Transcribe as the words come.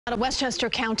Westchester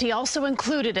County also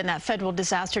included in that federal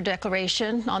disaster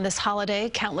declaration. On this holiday,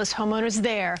 countless homeowners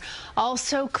there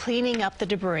also cleaning up the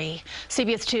debris.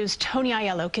 CBS 2's Tony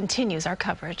Aiello continues our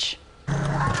coverage.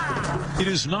 It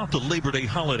is not the Labor Day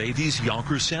holiday these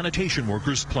Yonkers sanitation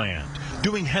workers planned,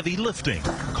 doing heavy lifting,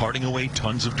 carting away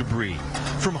tons of debris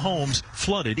from homes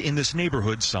flooded in this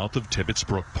neighborhood south of Tibbetts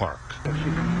Brook Park.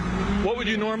 What would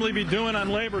you normally be doing on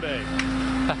Labor Day?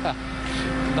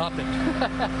 Nothing.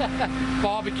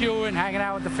 Barbecuing, hanging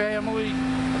out with the family,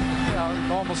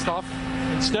 normal stuff.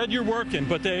 Instead, you're working,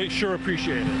 but they sure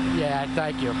appreciate it. Yeah,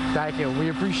 thank you. Thank you. We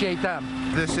appreciate them.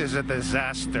 This is a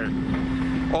disaster.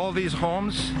 All these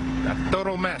homes, a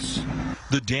total mess.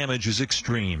 The damage is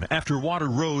extreme after water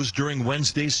rose during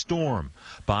Wednesday's storm.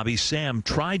 Bobby Sam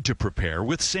tried to prepare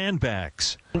with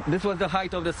sandbags. This was the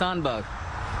height of the sandbag.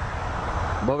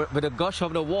 But with the gush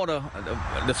of the water,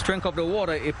 the strength of the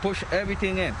water, it pushed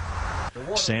everything in.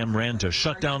 Sam ran to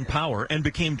shut down power and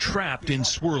became trapped in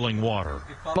swirling water.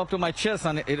 Up to my chest,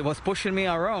 and it was pushing me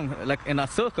around like in a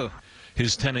circle.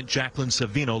 His tenant Jacqueline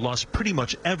Savino lost pretty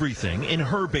much everything in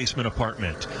her basement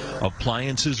apartment.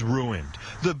 Appliances ruined.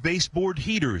 The baseboard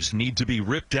heaters need to be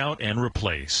ripped out and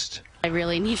replaced. I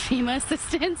really need FEMA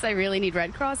assistance. I really need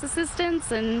Red Cross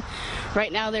assistance. And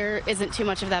right now there isn't too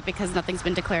much of that because nothing's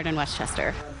been declared in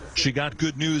Westchester. She got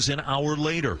good news an hour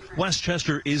later.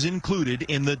 Westchester is included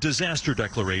in the disaster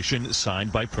declaration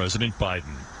signed by President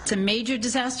Biden. It's a major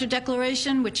disaster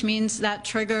declaration, which means that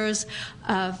triggers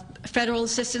federal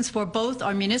assistance for both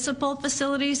our municipal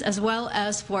facilities as well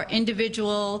as for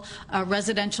individual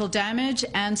residential damage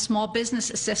and small business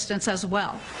assistance as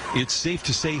well. It's safe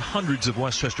to say hundreds of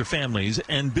Westchester families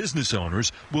and business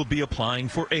owners will be applying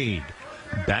for aid.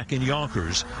 Back in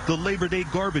Yonkers, the Labor Day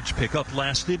garbage pickup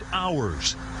lasted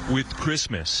hours, with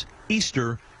Christmas,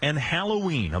 Easter, and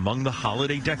Halloween among the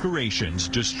holiday decorations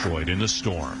destroyed in the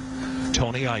storm.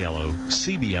 Tony Aiello,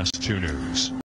 CBS 2 News.